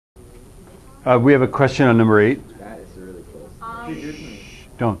We have a question on number 8. That is really close.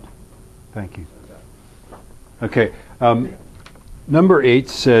 Don't. Thank you. Okay. Number 8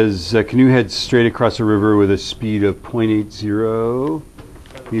 says canoe heads straight across a river with a speed of 0.80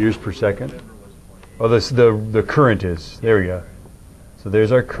 meters per second. Oh, the current is. There we go. So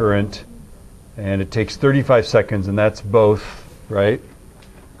there's our current. And it takes 35 seconds, and that's both, right,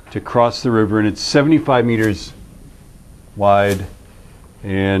 to cross the river. And it's 75 meters wide.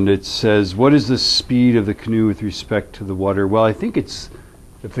 And it says, what is the speed of the canoe with respect to the water? Well, I think it's,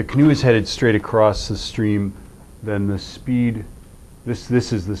 if the canoe is headed straight across the stream, then the speed, this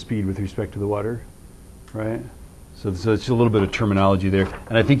is the speed with respect to the water, right? So it's a little bit of terminology there.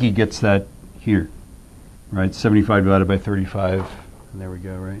 And I think he gets that here, right? 75 divided by 35, and there we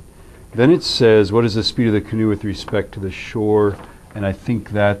go, right? Then it says, what is the speed of the canoe with respect to the shore? And I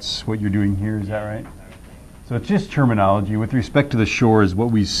think that's what you're doing here, is that right? So it's just terminology. With respect to the shore is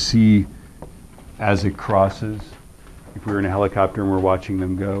what we see as it crosses. If we were in a helicopter and we're watching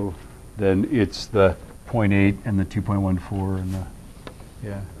them go, then it's the 0.8 and the 2.14 and the,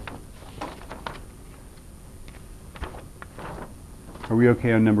 yeah. Are we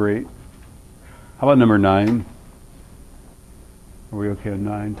okay on number 8? How about number 9? Are we okay on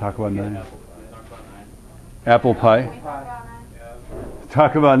 9? Talk about 9. Apple pie?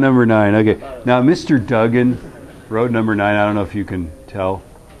 Talk about number 9. Okay. Now, Mr. Duggan wrote number 9. I don't know if you can tell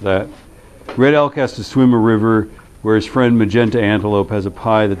that. Red elk has to swim a river where his friend Magenta Antelope has a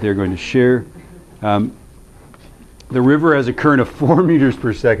pie that they're going to share. The river has a current of 4 meters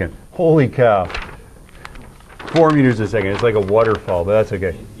per second. Holy cow. 4 meters a second. It's like a waterfall, but that's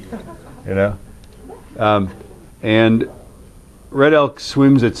okay. You know? And red elk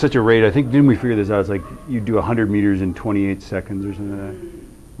swims at such a rate, I think, didn't we figure this out? It's like you do 100 meters in 28 seconds or something like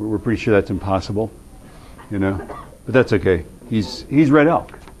that. We're pretty sure that's impossible, you know? But that's okay. He's red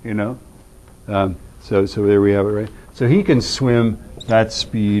elk, you know? So there we have it, right? So he can swim that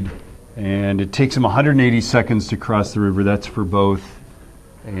speed, and it takes him 180 seconds to cross the river. That's for both.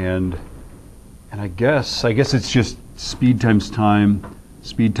 And I guess it's just speed times time.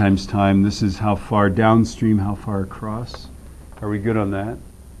 Speed times time. This is how far downstream, how far across. Are we good on that?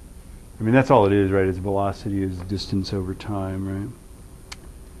 I mean, that's all it is, right? It's velocity is distance over time, right?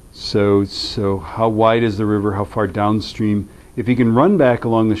 So how wide is the river? How far downstream? If he can run back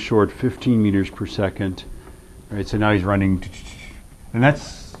along the shore at 15 meters per second, right? So now he's running, and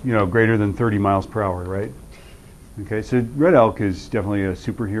that's, you know, greater than 30 miles per hour, right? Okay, so red elk is definitely a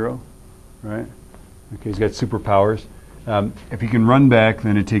superhero, right? Okay, he's got superpowers. If he can run back,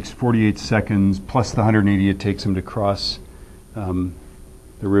 then it takes 48 seconds plus the 180 it takes him to cross the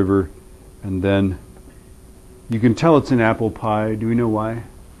river, and then you can tell it's an apple pie. Do we know why?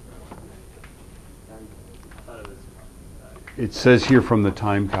 It says here from the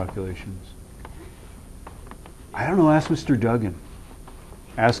time calculations. I don't know. Ask Mr. Duggan.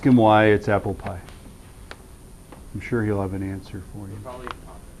 Ask him why it's apple pie. I'm sure he'll have an answer for you.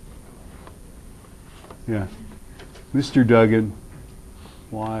 Yeah. Mr. Duggan,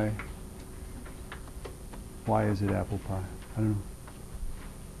 why is it apple pie? I don't know.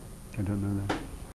 I don't know that.